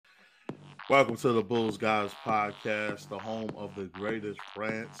Welcome to the Bulls Guys podcast, the home of the greatest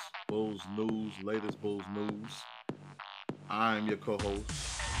rants, Bulls news, latest Bulls news. I'm your co-host,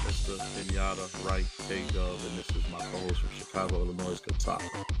 Mr. Pinata Wright K Dub, and this is my co-host from Chicago, Illinois, Kataka.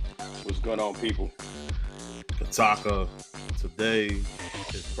 What's going on, people? Kataka, today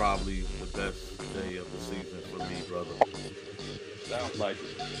is probably the best day of the season for me, brother. Sounds like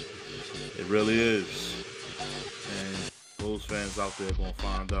it. It really is. And Bulls fans out there gonna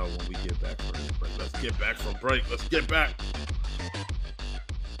find out when we get back from break. Let's get back from break. Let's get back.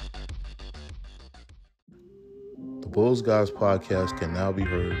 The Bulls Guys podcast can now be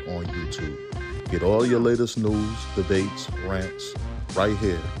heard on YouTube. Get all your latest news, debates, rants right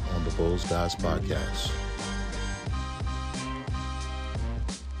here on the Bulls Guys podcast.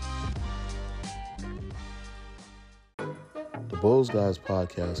 The Bulls Guys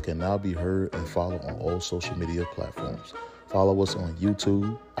podcast can now be heard and followed on all social media platforms. Follow us on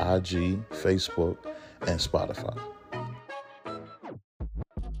YouTube, IG, Facebook, and Spotify.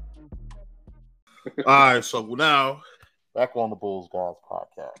 All right, so now back on the Bulls Guys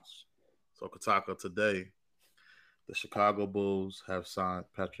podcast. So Kataka, today, the Chicago Bulls have signed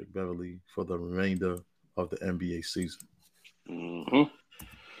Patrick Beverly for the remainder of the NBA season. Mm-hmm.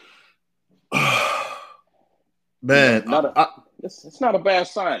 Man, it's not a bad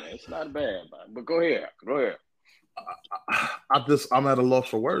signing. It's not bad, but go ahead. I'm at a loss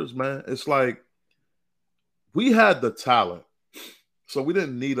for words, man. It's like we had the talent, so we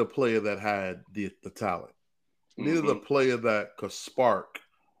didn't need a player that had the talent. We needed a player that could spark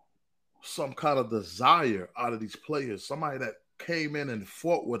some kind of desire out of these players. Somebody that came in and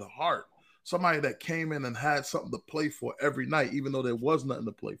fought with heart. Somebody that came in and had something to play for every night, even though there was nothing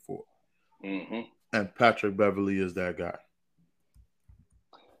to play for. Mm-hmm. And Patrick Beverly is that guy.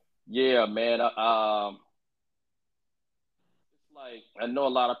 Yeah, man. It's like I know a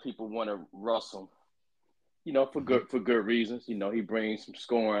lot of people want to Russell, for good reasons. He brings some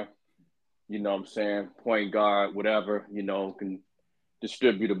scoring. You know what I'm saying? Point guard, whatever. Can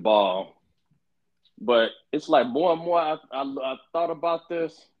distribute the ball. But it's like more and more. I thought about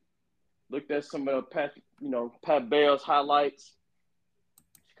this. Looked at some of Pat Bell's highlights.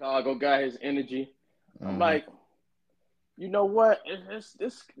 Chicago got his energy. I'm like, you know what?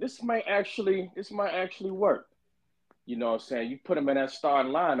 This might actually work. You know what I'm saying? You put him in that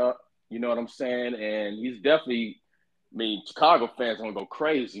starting lineup, you know what I'm saying? And he's definitely, Chicago fans are gonna go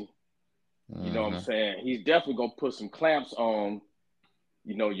crazy. You know what I'm saying? He's definitely gonna put some clamps on,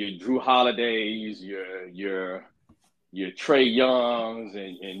 your Drew Holidays, your Trey Youngs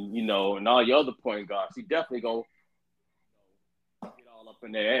and all your other point guards. He definitely gonna get all up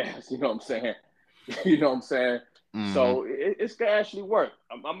in their ass, you know what I'm saying? You know what I'm saying? Mm-hmm. So it's gonna actually work.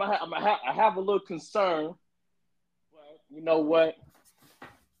 I have a little concern, but you know what? It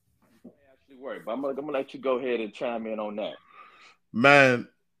may actually work. But I'm gonna let you go ahead and chime in on that. Man,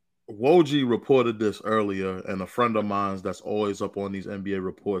 Woj reported this earlier, and a friend of mine that's always up on these NBA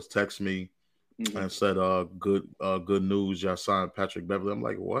reports texted me and said, good news, y'all signed Patrick Beverly." I'm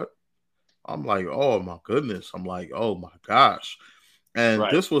like, what? I'm like, oh my goodness. I'm like, oh my gosh. And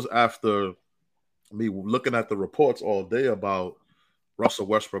This was after me looking at the reports all day about Russell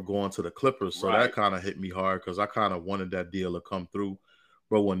Westbrook going to the Clippers. So that kind of hit me hard because I kind of wanted that deal to come through.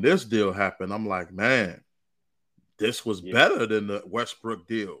 But when this deal happened, I'm like, man, this was better than the Westbrook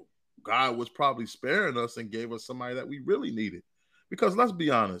deal. God was probably sparing us and gave us somebody that we really needed. Because let's be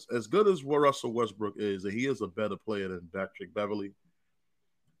honest, as good as Russell Westbrook is, and he is a better player than Patrick Beverly.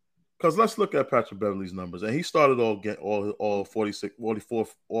 Because let's look at Patrick Beverly's numbers. And he started all 46, 44,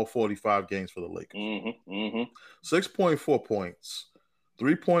 all 45 games for the Lakers. 6.4 points,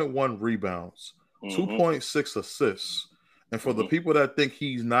 3.1 rebounds, 2.6 assists. And for the people that think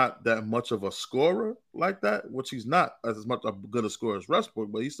he's not that much of a scorer like that, which he's not as much a good a scorer as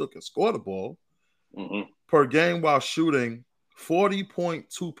Westbrook, but he still can score the ball per game while shooting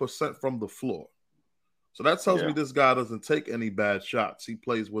 40.2% from the floor. So that tells me this guy doesn't take any bad shots. He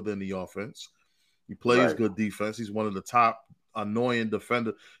plays within the offense. He plays good defense. He's one of the top annoying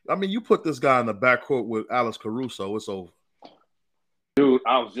defenders. I mean, you put this guy in the backcourt with Alex Caruso, it's over. Dude,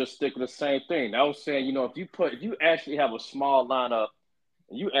 I was just thinking the same thing. I was saying, if you actually have a small lineup,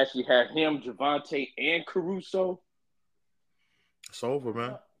 and you actually have him, Javante, and Caruso, it's over,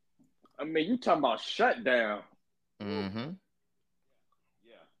 man. I mean, you talking about shutdown.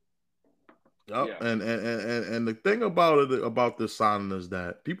 Yep. Yeah. And the thing about this signing is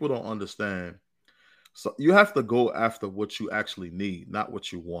that people don't understand. So you have to go after what you actually need, not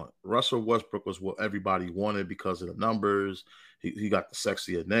what you want. Russell Westbrook was what everybody wanted because of the numbers. He got the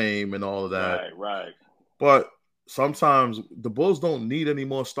sexier name and all of that. Right. But sometimes the Bulls don't need any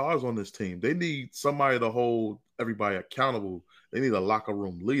more stars on this team. They need somebody to hold everybody accountable. They need a locker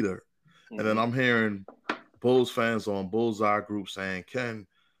room leader. And then I'm hearing Bulls fans on Bullseye Group saying, Ken,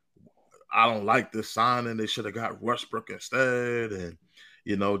 I don't like this signing. They should have got Westbrook instead. And,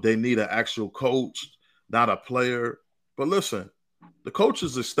 they need an actual coach, not a player. But listen, the coach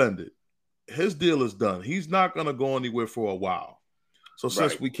is extended. His deal is done. He's not going to go anywhere for a while. So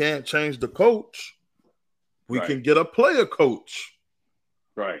since we can't change the coach, we can get a player coach.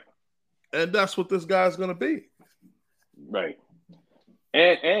 Right. And that's what this guy's going to be. Right.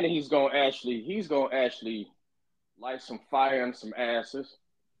 And he's going to actually light some fire and some asses,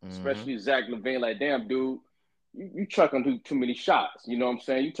 especially Zach LaVine. Like, damn, dude, you chucking too many shots. You know what I'm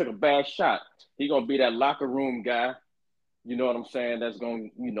saying? You took a bad shot. He's going to be that locker room guy. You know what I'm saying? That's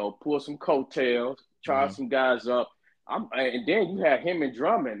going to, pull some coattails, charge some guys up. And then you have him and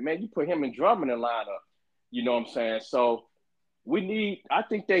Drummond. Man, you put him and Drummond in lineup. You know what I'm saying? So I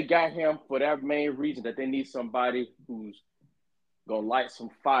think they got him for that main reason, that they need somebody who's going to light some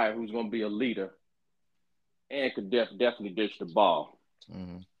fire, who's going to be a leader, and could definitely dish the ball.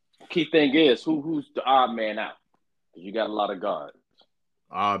 Key thing is, who's the odd man out? Because you got a lot of guards.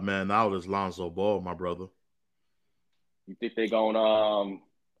 Odd man out is Lonzo Ball, my brother. You think they're going to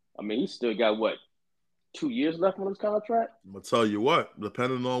he's still got, 2 years left on his contract? I'm going to tell you what,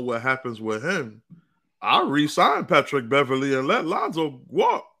 depending on what happens with him, I'll re-sign Patrick Beverly and let Lonzo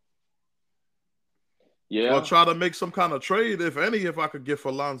walk. Yeah. Or try to make some kind of trade, if I could get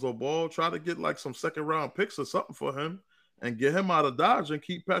for Lonzo Ball. Try to get like some second-round picks or something for him and get him out of Dodge and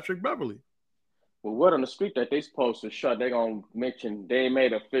keep Patrick Beverly. Well, word on the street that they supposed to shut, they're going to mention, they ain't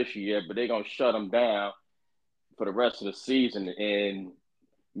made it official yet, but they're going to shut him down for the rest of the season and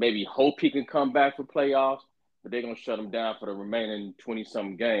maybe hope he can come back for playoffs, but they're going to shut him down for the remaining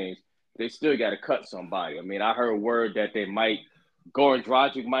 20-something games. They still got to cut somebody. I mean, I heard word that they might – Goran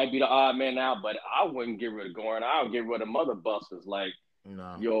Dragic might be the odd man out, but I wouldn't get rid of Goran. I would get rid of mother busters like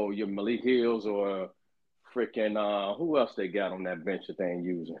your Malik Hills or freaking who else they got on that bench that they ain't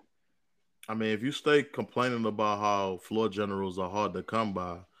using. I mean, if you stay complaining about how floor generals are hard to come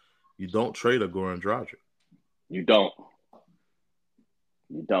by, you don't trade a Goran Dragic. You don't.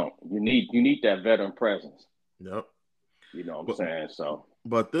 You need that veteran presence. Yep. You know what I'm saying? So,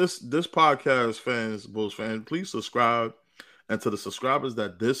 but this podcast, fans, Bulls fans, please subscribe. And to the subscribers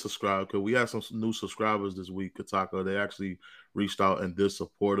that did subscribe, because we had some new subscribers this week, Kataka, they actually reached out and did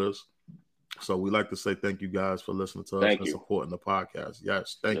support us. So we like to say thank you guys for listening to us and supporting the podcast.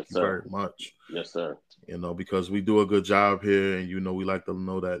 Yes, thank you very much. Yes, sir. Because we do a good job here, and we like to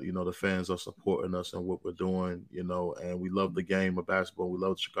know that the fans are supporting us and what we're doing. And we love the game of basketball. We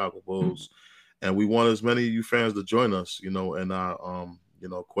love the Chicago Bulls, and we want as many of you fans to join us. In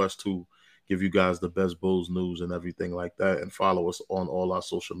our quest to give you guys the best Bulls news and everything like that, and follow us on all our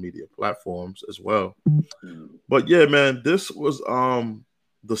social media platforms as well. But yeah, man, this was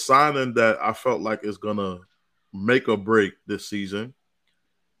the signing that I felt like is gonna make or break this season,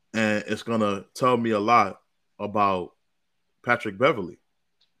 and it's gonna tell me a lot about Patrick Beverly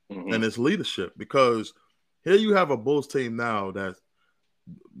and his leadership, because here you have a Bulls team now that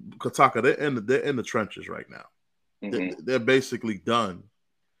Kataka, they're in the trenches right now. They're basically done.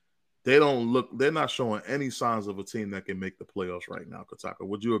 They're not showing any signs of a team that can make the playoffs right now, Kataka.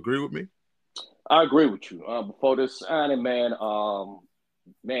 Would you agree with me? I agree with you. Before this signing, man,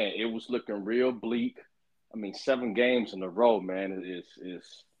 it was looking real bleak. I mean, 7 games in a row, man,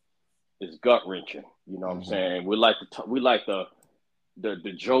 is gut wrenching. You know what I'm saying? We like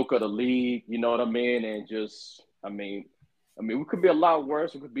the joke of the league. You know what I mean? And just, I mean, we could be a lot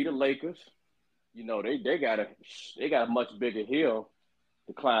worse. We could be the Lakers. They got a much bigger hill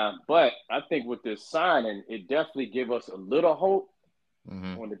to climb. But I think with this signing, it definitely give us a little hope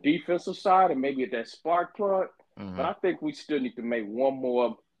on the defensive side and maybe at that spark plug. But I think we still need to make one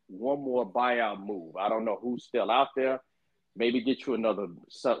more buyout move. I don't know who's still out there. Maybe get you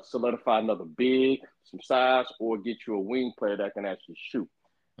solidify another big, some size, or get you a wing player that can actually shoot.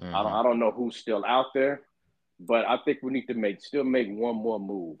 I don't know who's still out there, but I think we need to still make one more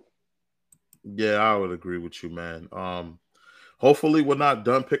move. Yeah, I would agree with you, man. Hopefully we're not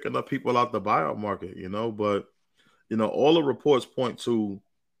done picking up people out the buyout market, but all the reports point to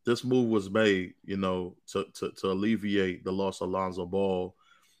this move was made, to alleviate the loss of Lonzo Ball.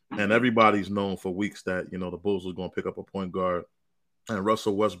 And everybody's known for weeks that, the Bulls was going to pick up a point guard. And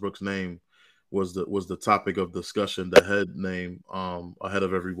Russell Westbrook's name was the topic of discussion, the head name ahead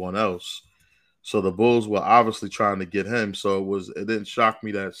of everyone else. So the Bulls were obviously trying to get him. So it didn't shock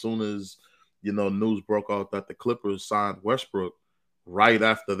me that as soon as, news broke out that the Clippers signed Westbrook, right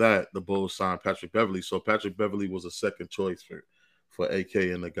after that, the Bulls signed Patrick Beverly. So Patrick Beverly was a second choice for AK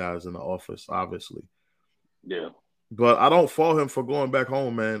and the guys in the office, obviously. Yeah. But I don't fault him for going back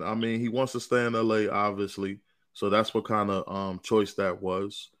home, man. I mean, he wants to stay in LA, obviously. So that's what kind of choice that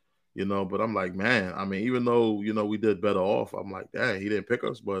was, But I'm like, man, I mean, even though, we did better off, I'm like, dang, he didn't pick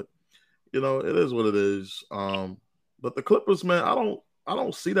us, but it is what it is. But the Clippers, man, I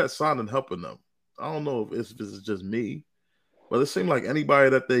don't see that signing helping them. I don't know if it's just me, but it seems like anybody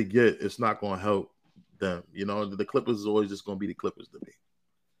that they get, it's not going to help them. The Clippers is always just going to be the Clippers to me.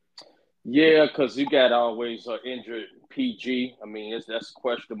 Yeah, because you got always injured PG. I mean, that's a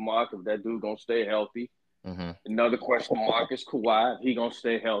question mark if that dude gonna stay healthy. Mm-hmm. Another question mark is Kawhi. He gonna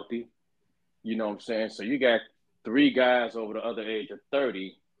stay healthy. You know what I'm saying? So you got three guys over the other age of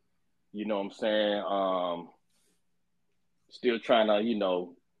 30. You know what I'm saying? Still trying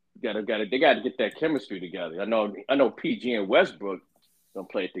to, they gotta get that chemistry together. I know PG and Westbrook don't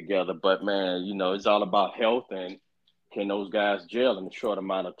play together, but man, it's all about health and can those guys gel in a short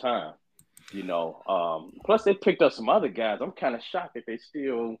amount of time. Plus they picked up some other guys. I'm kind of shocked that they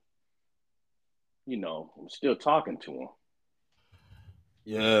still, I'm still talking to them.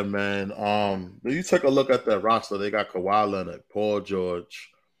 Yeah, man. When you take a look at that roster, they got Kawhi Leonard, Paul George,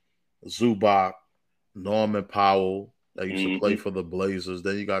 Zubac, Norman Powell that used to play for the Blazers.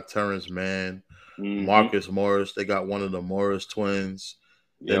 Then you got Terrence Mann, Marcus Morris. They got one of the Morris twins.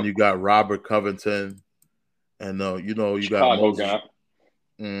 Yep. Then you got Robert Covington, and you got Chicago Moses.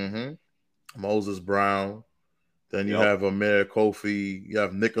 guy. Moses Brown. Then you have Amir Kofi. You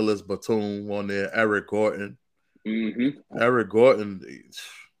have Nicholas Batum on there. Eric Gordon. Eric Gordon.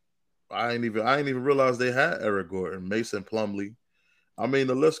 I ain't even realize they had Eric Gordon. Mason Plumlee. I mean,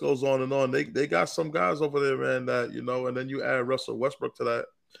 the list goes on and on. They got some guys over there, man, that, and then you add Russell Westbrook to that.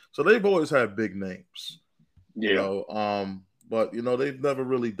 So they've always had big names. But they've never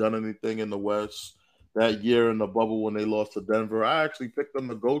really done anything in the West. That year in the bubble when they lost to Denver, I actually picked them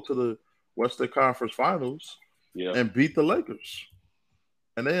to go to the Western Conference Finals and beat the Lakers.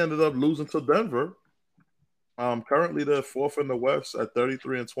 And they ended up losing to Denver. Currently they're fourth in the West at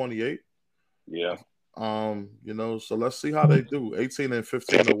 33-28. Yeah. So let's see how they do.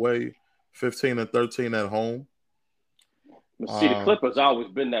 18-15 away, 15-13 at home. See, the Clippers always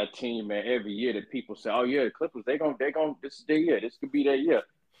been that team, man. Every year that people say, "Oh yeah, the Clippers, they gonna, this is their year. This could be their year."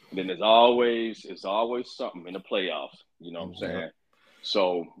 And then it's always something in the playoffs. You know what I'm saying?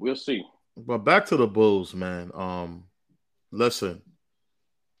 So we'll see. But back to the Bulls, man. Listen,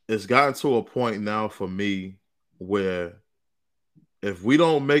 it's gotten to a point now for me where if we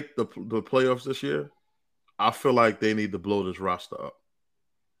don't make the playoffs this year, I feel like they need to blow this roster up.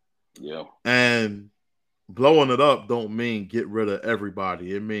 Yeah. And blowing it up don't mean get rid of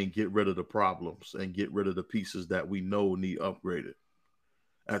everybody. It means get rid of the problems and get rid of the pieces that we know need upgraded.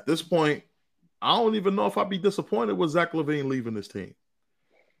 At this point, I don't even know if I'd be disappointed with Zach LaVine leaving this team.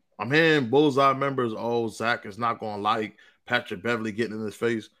 I'm hearing Bullseye members, Zach is not going to like Patrick Beverly getting in his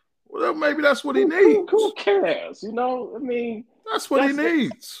face. Well, maybe that's what he needs. Who cares? I mean, that's what he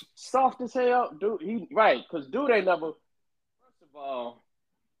needs. Soft as hell, dude. Because dude ain't never. First of all,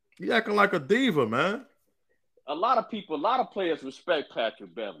 he acting like a diva, man. A lot of players respect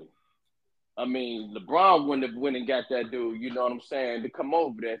Patrick Beverly. I mean, LeBron wouldn't have went and got that dude, you know what I'm saying, to come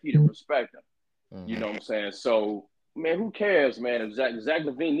over there if he didn't respect him. You know what I'm saying? So, man, who cares, man? If Zach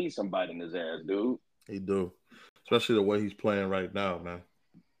LaVine needs somebody in his ass, dude. He do. Especially the way he's playing right now, man.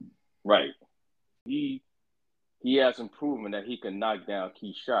 Right. He hasn't proven that he can knock down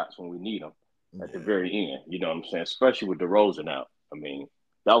key shots when we need them at the very end. You know what I'm saying? Especially with DeRozan out. I mean,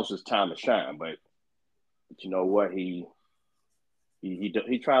 that was his time to shine. But you know what? He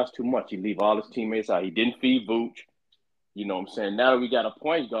tries too much. He leave all his teammates out. He didn't feed Vooch. You know what I'm saying? Now that we got a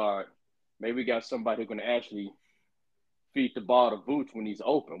point guard, maybe we got somebody who can actually feed the ball to Vooch when he's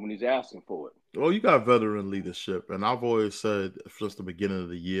open, when he's asking for it. Well, you got veteran leadership. And I've always said since the beginning of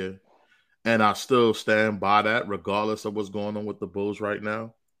the year, and I still stand by that regardless of what's going on with the Bulls right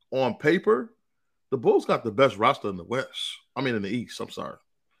now. On paper, the Bulls got the best roster in the West. I mean, in the East. I'm sorry.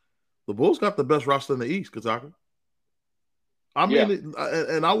 The Bulls got the best roster in the East, Kataka. I mean,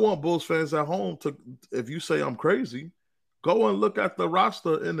 and I want Bulls fans at home to, if you say I'm crazy, go and look at the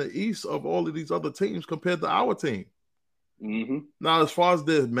roster in the East of all of these other teams compared to our team. Now, as far as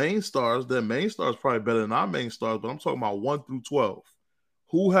their main stars probably better than our main stars, but I'm talking about 1 through 12.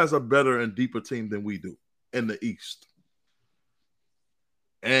 Who has a better and deeper team than we do in the East?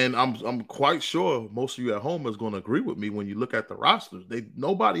 And I'm quite sure most of you at home is going to agree with me when you look at the rosters.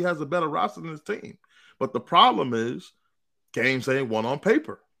 Nobody has a better roster than this team. But the problem is games ain't won on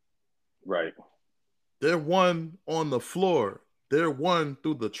paper. Right. They're won on the floor They're one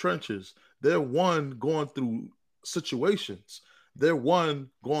through the trenches. They're one going through situations. They're one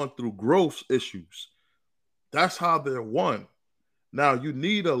going through growth issues. That's how they're one. Now, you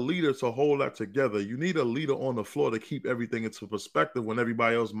need a leader to hold that together. You need a leader on the floor to keep everything into perspective when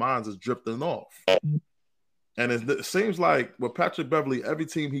everybody else's minds is drifting off. And it seems like with Patrick Beverly, every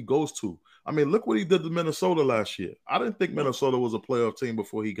team he goes to, I mean, look what he did to Minnesota last year. I didn't think Minnesota was a playoff team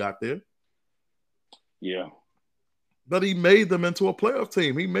before he got there. Yeah. But he made them into a playoff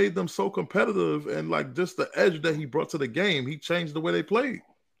team. He made them so competitive, and like just the edge that he brought to the game, he changed the way they played.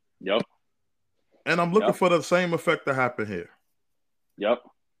 Yep. And I'm looking for the same effect to happen here. Yep.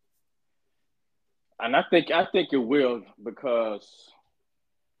 And I think it will, because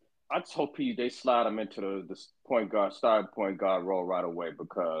I just hope they slide him into the starting point guard role right away,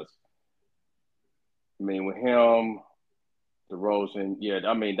 because I mean, with him, DeRozan,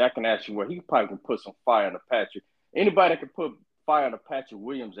 I mean, that can actually work. He probably can put some fire on the Patrick. Anybody that can put fire on the Patrick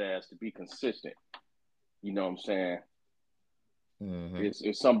Williams ass to be consistent, you know what I'm saying? Mm-hmm.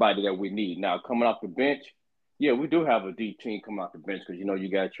 It's somebody that we need. Now, coming off the bench, we do have a deep team coming off the bench, because, you know,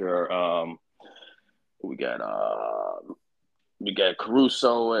 you got your we got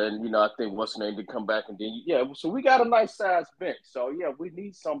Caruso, and, you know, I think what's the name to come back, and then, so we got a nice size bench. So, we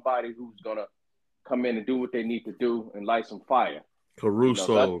need somebody who's going to come in and do what they need to do and light some fire.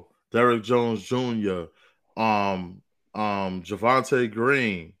 Caruso, Derrick Jones Jr., Javonte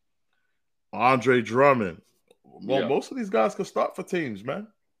Green, Andre Drummond. Well, most of these guys can start for teams, man.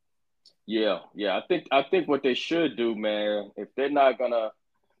 Yeah. I think what they should do, man, if they're not gonna,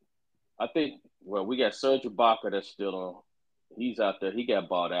 we got Serge Ibaka that's still on. He's out there. He got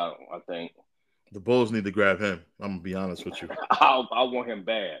bought out, I think. The Bulls need to grab him. I'm gonna be honest with you. I want him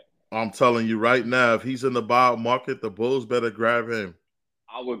bad. I'm telling you right now, if he's in the buyout market, the Bulls better grab him.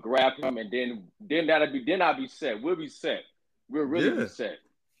 I would grab him, and then I'll be set. We'll be set. We'll really be set.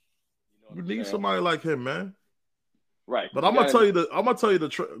 You know, we need somebody like him, man. Right. But I'm gonna tell you the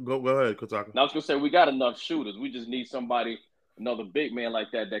go ahead, Kataka. I was gonna say, we got enough shooters. We just need somebody, another big man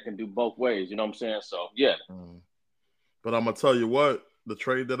like that can do both ways. You know what I'm saying? So yeah. But I'm gonna tell you what, the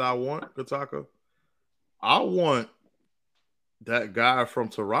trade that I want, Kataka, I want that guy from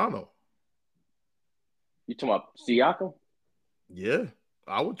Toronto. You talking about Siakam? Yeah.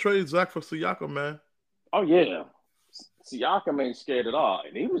 I would trade Zach for Siakam, man. Oh yeah. Siakam ain't scared at all.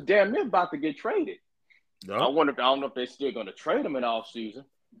 And he was damn near about to get traded. Yep. I don't know if they're still going to trade him in off season.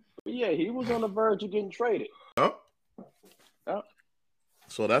 But yeah, he was on the verge of getting traded. Yep.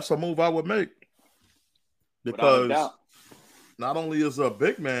 So that's a move I would make. Because not only is a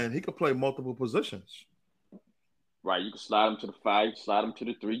big man, he could play multiple positions. Right. You can slide him to the 5, you can slide him to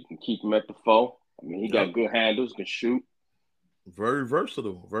the 3, you can keep him at the 4. I mean, he got good handles, can shoot. Very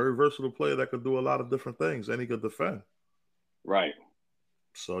versatile player that could do a lot of different things, and he could defend. Right.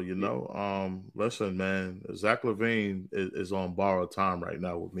 So, you know, listen, man, Zach LaVine is on borrowed time right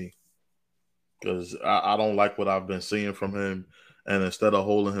now with me, because I don't like what I've been seeing from him. And instead of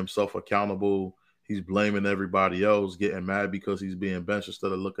holding himself accountable, he's blaming everybody else, getting mad because he's being benched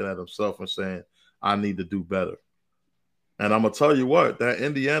instead of looking at himself and saying, I need to do better. And I'm going to tell you what, that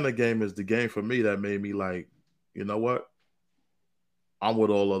Indiana game is the game for me that made me like, you know what? I'm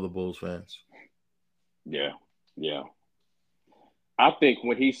with all other Bulls fans. Yeah. I think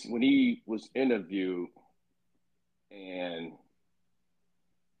when he was interviewed, and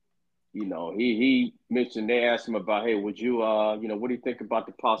you know, he mentioned, they asked him about, hey, would you you know, what do you think about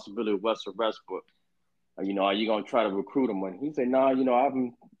the possibility of Russell Westbrook? You know, are you gonna try to recruit him? And he said, no, you know, I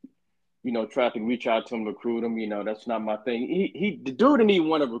haven't, you know, tried to reach out to him, recruit him. You know, that's not my thing. The dude didn't even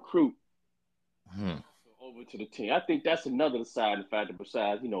want to recruit over to the team. I think that's another side of the fact,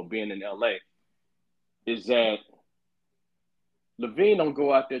 besides, you know, being in LA, is that LaVine don't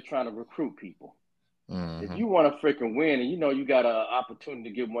go out there trying to recruit people. If you want to freaking win, and you know you got an opportunity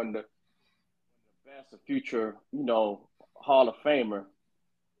to get one of the best, a future, you know, Hall of Famer,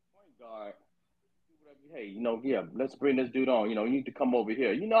 point guard, hey, you know, let's bring this dude on. You know, you need to come over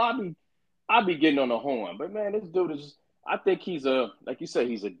here. You know, I'll be getting on the horn, but man, this dude is. I think he's like you said,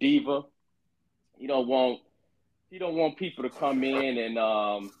 he's a diva. He don't want people to come in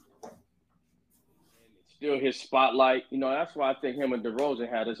and steal his spotlight. You know, that's why I think him and DeRozan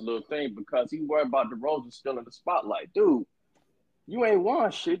had this little thing, because he worried about DeRozan stealing the spotlight. Dude, you ain't won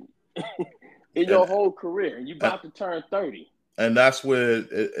shit in your whole career, and you about to turn 30. And that's where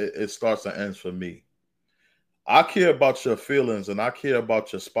it starts and ends for me. I care about your feelings, and I care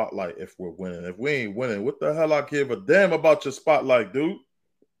about your spotlight if we're winning. If we ain't winning, what the hell I give a damn about your spotlight, dude? Right.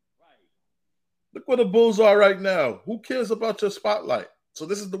 Look where the Bulls are right now. Who cares about your spotlight? So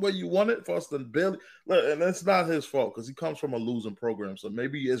this is the way you want it for us to barely. And it's not his fault because he comes from a losing program. So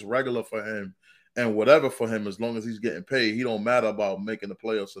maybe it's regular for him and whatever for him as long as he's getting paid. He don't matter about making the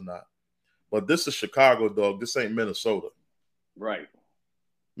playoffs or not. But this is Chicago, dog. This ain't Minnesota. Right.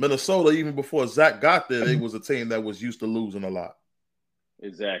 Minnesota, even before Zach got there, they was a team that was used to losing a lot.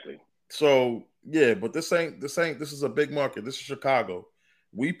 Exactly. So yeah, but this is a big market. This is Chicago.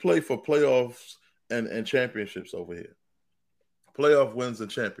 We play for playoffs and championships over here. Playoff wins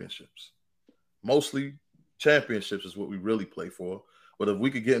and championships. Mostly championships is what we really play for. But if we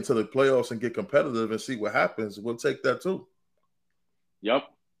could get into the playoffs and get competitive and see what happens, we'll take that too. Yep.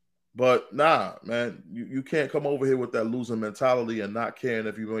 But nah, man, you can't come over here with that losing mentality and not caring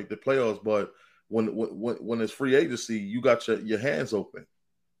if you make the playoffs. But when it's free agency, you got your hands open.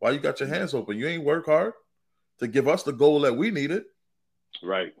 Why you got your hands open? You ain't work hard to give us the goal that we needed.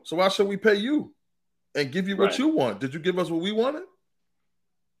 Right. So why should we pay you and give you what you want? Did you give us what we wanted?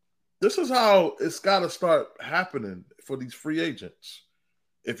 This is how it's got to start happening for these free agents.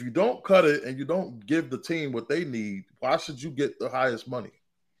 If you don't cut it and you don't give the team what they need, why should you get the highest money?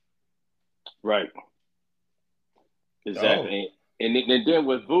 Right. Exactly. Oh. And then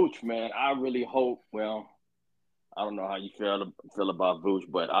with Vooch, man, I really hope. Well, I don't know how you feel about Vooch,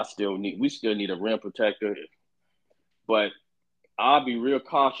 but we still need a rim protector. But I'll be real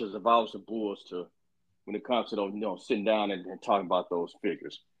cautious if I was the Bulls when it comes to those, sitting down and talking about those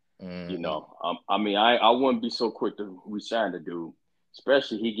figures. Mm-hmm. I wouldn't be so quick to resign the dude,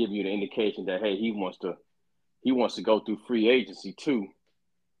 especially he giving you the indication that hey, he wants to go through free agency too,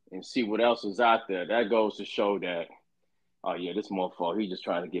 and see what else is out there. That goes to show that, oh yeah, this motherfucker, he's just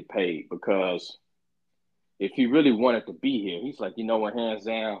trying to get paid. Because if he really wanted to be here, he's like, what, hands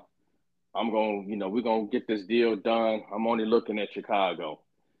down, we're gonna get this deal done. I'm only looking at Chicago.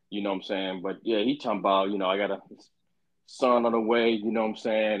 You know what I'm saying? But yeah, he talking about, I got a son on the way, you know what I'm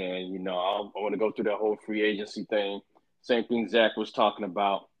saying? And, I want to go through that whole free agency thing. Same thing Zach was talking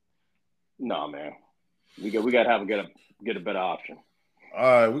about. No, man. We got to get a better option. All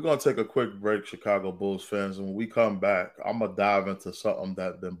right, we're going to take a quick break, Chicago Bulls fans. And when we come back, I'm going to dive into something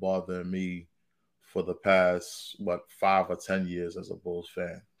that's been bothering me for the past, 5 or 10 years as a Bulls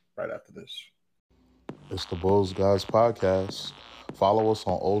fan right after this. It's the Bulls Guys Podcast. Follow us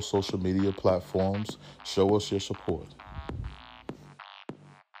on all social media platforms. Show us your support.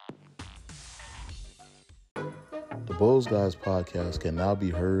 The Bulls Guys Podcast can now be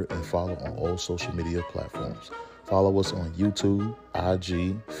heard and followed on all social media platforms. Follow us on YouTube,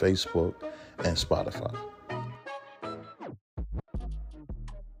 IG, Facebook, and Spotify.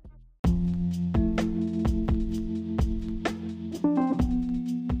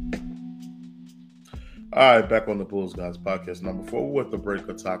 All right, back on the Bulls Guys Podcast. Now, before we went to break,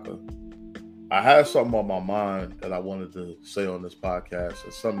 Kataka, I had something on my mind that I wanted to say on this podcast.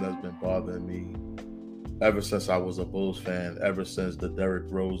 It's something that's been bothering me ever since I was a Bulls fan, ever since the Derrick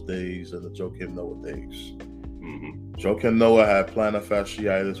Rose days and the Joakim Noah days. Mm-hmm. Joakim Noah had plantar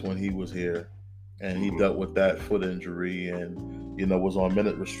fasciitis when he was here, and he dealt with that foot injury and, was on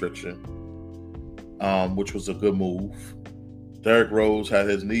minute restriction, which was a good move. Derrick Rose had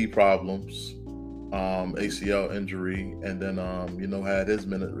his knee problems, ACL injury, and then, had his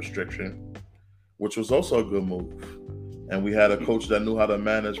minute restriction, which was also a good move. And we had a coach that knew how to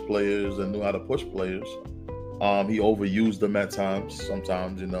manage players and knew how to push players. He overused them at times,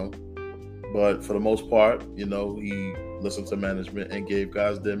 sometimes, But for the most part, he listened to management and gave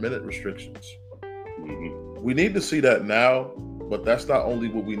guys their minute restrictions. Mm-hmm. We need to see that now, but that's not only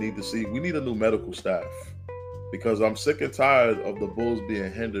what we need to see. We need a new medical staff because I'm sick and tired of the Bulls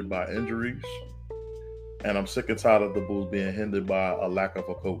being hindered by injuries, and I'm sick and tired of the Bulls being hindered by a lack of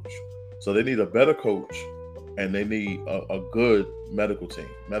a coach. So they need a better coach, and they need a good medical team,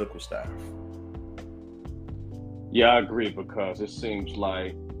 medical staff. Yeah, I agree, because it seems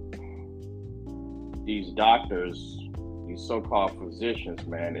like these doctors, these so-called physicians,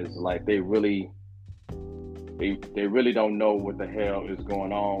 man, it's like they really don't know what the hell is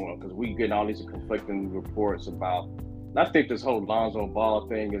going on, because we getting all these conflicting reports about. And I think this whole Lonzo Ball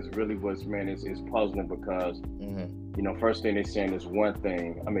thing is really what's, man, is puzzling, because first thing they're saying is one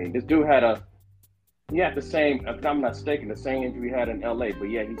thing. I mean, this dude had the same, if I'm not mistaken, the same injury he had in LA, but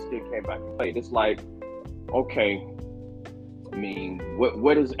yeah, he still came back and played. It's like, okay, I mean,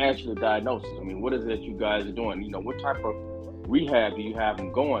 what is actually the diagnosis? I mean, what is it that you guys are doing? What type of rehab do you have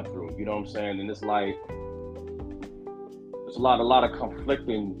them going through? You know what I'm saying? And it's like, there's a lot of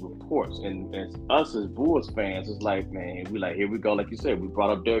conflicting reports. And as us as Bulls fans, it's like, man, we like, here we go. Like you said, we brought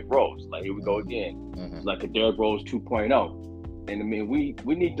up Derrick Rose. Like, here we go again. Mm-hmm. It's like a Derrick Rose 2.0. And I mean, we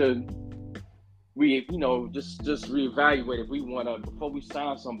need to we, just reevaluate if we want to, before we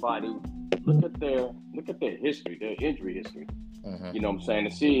sign somebody, look at their history, their injury history. Mm-hmm. You know what I'm saying?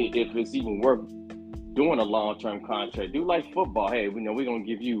 To see if it's even worth doing a long-term contract. Do like football. Hey, we're going to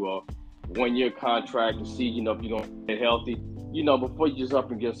give you a 1-year contract to see, if you're going to get healthy, before you just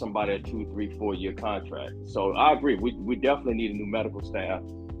up and give somebody a 2, 3, 4-year contract. So I agree. We definitely need a new medical staff.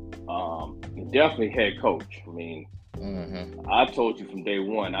 And definitely head coach. I mean, I told you from day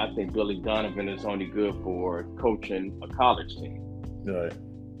one, I think Billy Donovan is only good for coaching a college team. Right.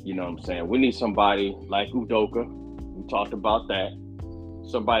 You know what I'm saying? We need somebody like Udoka. We talked about that.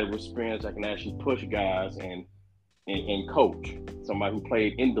 Somebody with experience that can actually push guys and coach. Somebody who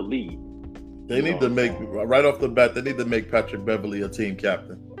played in the league. They need to make, right off the bat, they need to make Patrick Beverly a team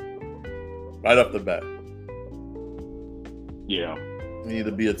captain. Right off the bat. Yeah. He need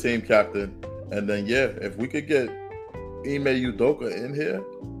to be a team captain. And then, if we could get Ime Udoka in here,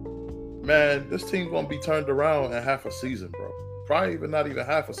 man, this team's going to be turned around in half a season, bro. Probably not even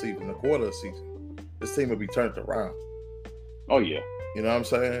half a season, a quarter of a season. This team will be turned around. Oh, yeah. You know what I'm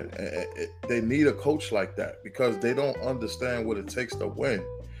saying? They need a coach like that because they don't understand what it takes to win.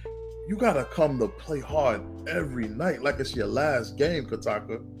 You got to come to play hard every night like it's your last game,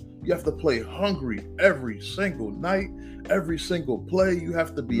 Kataka. You have to play hungry every single night, every single play. You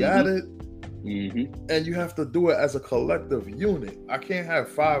have to be at it. And you have to do it as a collective unit. I can't have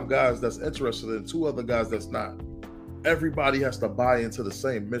 5 guys that's interested and 2 other guys that's not. Everybody has to buy into the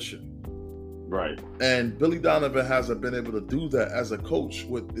same mission. Right. And Billy Donovan hasn't been able to do that as a coach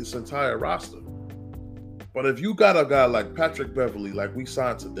with this entire roster. But if you got a guy like Patrick Beverly, like we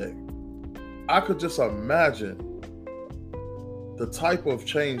signed today, I could just imagine the type of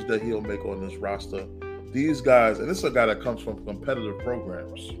change that he'll make on this roster. These guys, and this is a guy that comes from competitive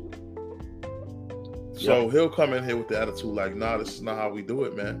programs. So he'll come in here with the attitude like, nah, this is not how we do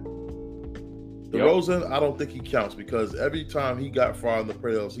it, man. DeRozan, I don't think he counts because every time he got far in the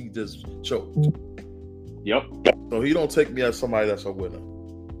playoffs, he just choked. Yep. So he don't take me as somebody that's a winner.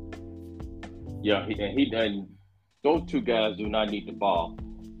 Yeah, and those 2 guys do not need the ball.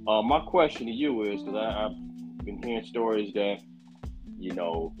 My question to you is, because I've been hearing stories that,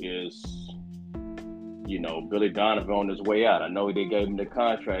 Billy Donovan on his way out. I know they gave him the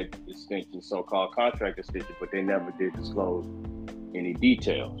contract extension, so-called contract extension, but they never did disclose any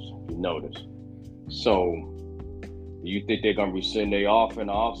details, if you notice. So, do you think they're gonna rescind their offer in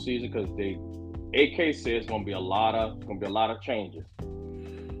the offseason? Because AK says it's gonna be a lot of changes.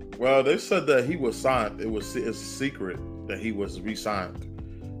 Well, they said that he was signed. It's a secret that he was re-signed,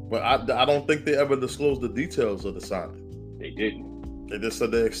 but I don't think they ever disclosed the details of the signing. They didn't. They just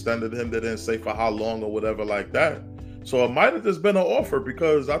said they extended him. They didn't say for how long or whatever like that. So it might have just been an offer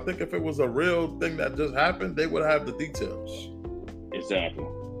because I think if it was a real thing that just happened, they would have the details. Exactly.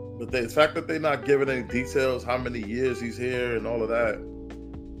 But the fact that they're not giving any details, how many years he's here and all of that,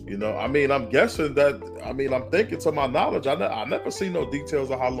 I'm guessing that, I'm thinking to my knowledge, I never seen no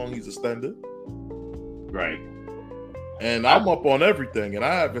details of how long he's extended. Right. And I'm up on everything, and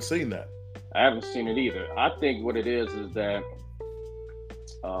I haven't seen that. I haven't seen it either. I think what it is that,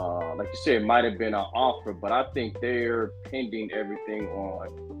 like you said, it might have been an offer, but I think they're pending everything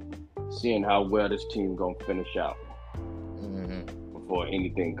on seeing how well this team going to finish out before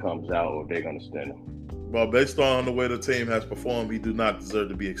anything comes out or they're going to extend him. Well, based on the way the team has performed, he do not deserve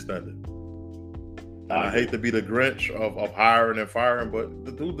to be extended. And I hate to be the Grinch of hiring and firing, but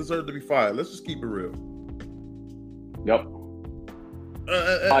the dude deserves to be fired. Let's just keep it real. Yep.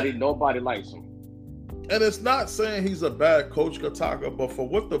 Nobody likes him. And it's not saying he's a bad coach, Kataka, but for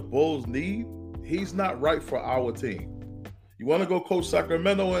what the Bulls need, he's not right for our team. You want to go coach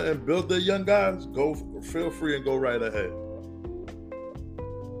Sacramento and build their young guys? Feel free and go right ahead.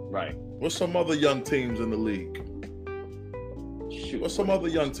 Right. What's some other young teams in the league? Shoot. What's some other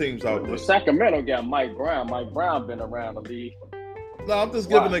young teams out there? Sacramento got Mike Brown. Mike Brown been around the league. No, I'm just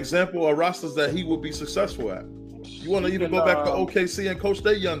giving an example of rosters that he would be successful at. You want to even go back to OKC and coach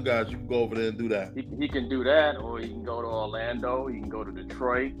their young guys, you can go over there and do that. He can do that, or he can go to Orlando. He can go to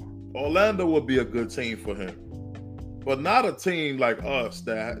Detroit. Orlando would be a good team for him. But not a team like us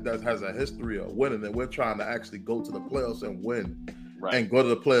that has a history of winning, and we're trying to actually go to the playoffs and win and go to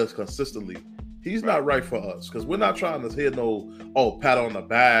the playoffs consistently. He's not right for us because we're not trying to hear no, pat on the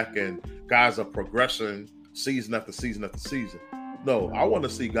back and guys are progressing season after season after season. No, I want to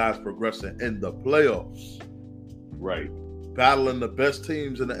see guys progressing in the playoffs. Right. Battling the best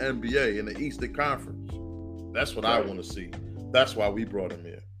teams in the NBA, in the Eastern Conference. That's what I want to see. That's why we brought him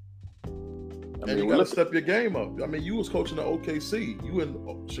here. And you got to step your game up. I mean, you was coaching the OKC. You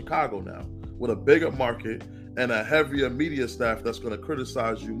in Chicago now with a bigger market and a heavier media staff that's going to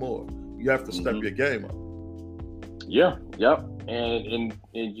criticize you more. You have to step your game up. Yeah, yep. And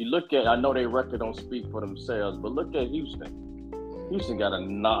you look at, I know their record don't speak for themselves, but look at Houston. Houston got a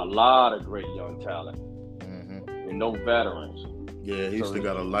lot of great young talent and no veterans. Yeah, Houston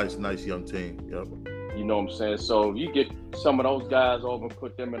got a nice young team. Yep. You know what I'm saying? So if you get some of those guys over and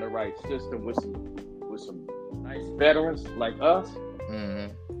put them in the right system with some nice veterans like us,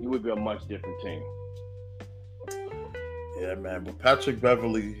 you would be a much different team. Yeah, man. But Patrick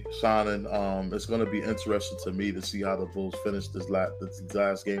Beverly signing, it's going to be interesting to me to see how the Bulls finish these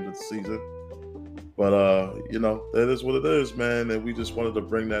last games of the season. But, you know, that is what it is, man. And we just wanted to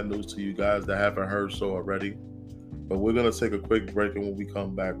bring that news to you guys that haven't heard so already. But we're going to take a quick break, and when we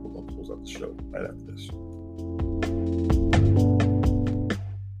come back, we're going to close out the show right after this.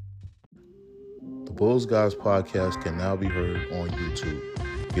 The Bulls Guys podcast can now be heard on YouTube.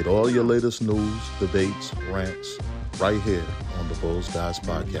 Get all your latest news, debates, rants, right here on the Bulls Guys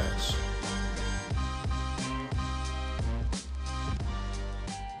podcast.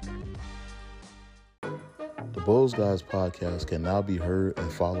 The Bulls Guys podcast can now be heard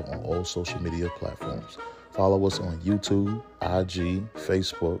and followed on all social media platforms. Follow us on YouTube, IG,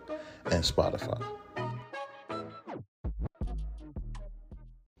 Facebook, and Spotify.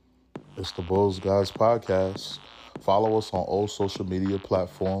 It's the Bulls Guys podcast. Follow us on all social media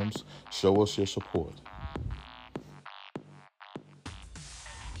platforms. Show us your support.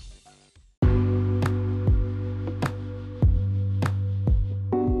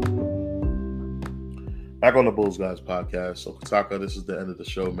 Back on the Bulls Guys podcast. So, Kataka, this is the end of the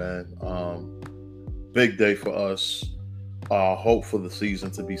show, man. Big day for us. Hope for the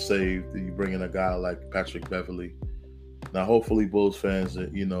season to be saved. You bring in a guy like Patrick Beverly. Now, hopefully, Bulls fans,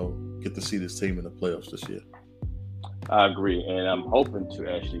 you know, get to see this team in the playoffs this year. I agree, and I'm hoping to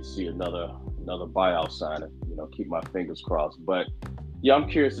actually see another buyout signing. You know, keep my fingers crossed. But yeah, I'm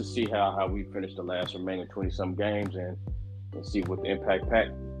curious to see how we finish the last remaining 20-some games and see what the impact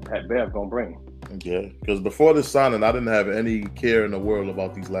Pat Bev gonna bring. Yeah, because before this signing, I didn't have any care in the world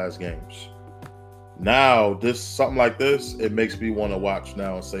about these last games. Now, something like this, it makes me want to watch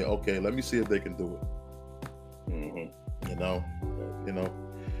now and say, okay, let me see if they can do it. You know.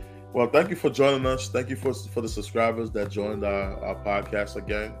 Well, thank you for joining us. Thank you for the subscribers that joined our podcast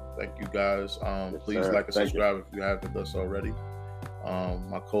again. Thank you guys. Please like and subscribe if you haven't done so already.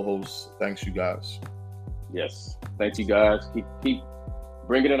 My co-hosts, thanks you guys. Yes, thank you guys. Keep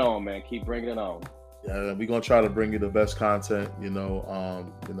bringing it on, man. Keep bringing it on. Yeah, we're gonna try to bring you the best content. We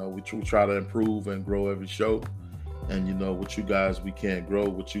try to improve and grow every show. And with you guys, we can't grow.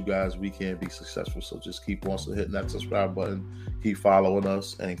 With you guys, we can't be successful. So just keep on hitting that subscribe button, keep following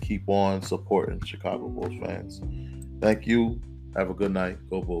us, and keep on supporting Chicago Bulls fans. Thank you. Have a good night.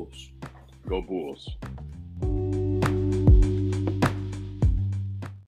 Go Bulls. Go Bulls.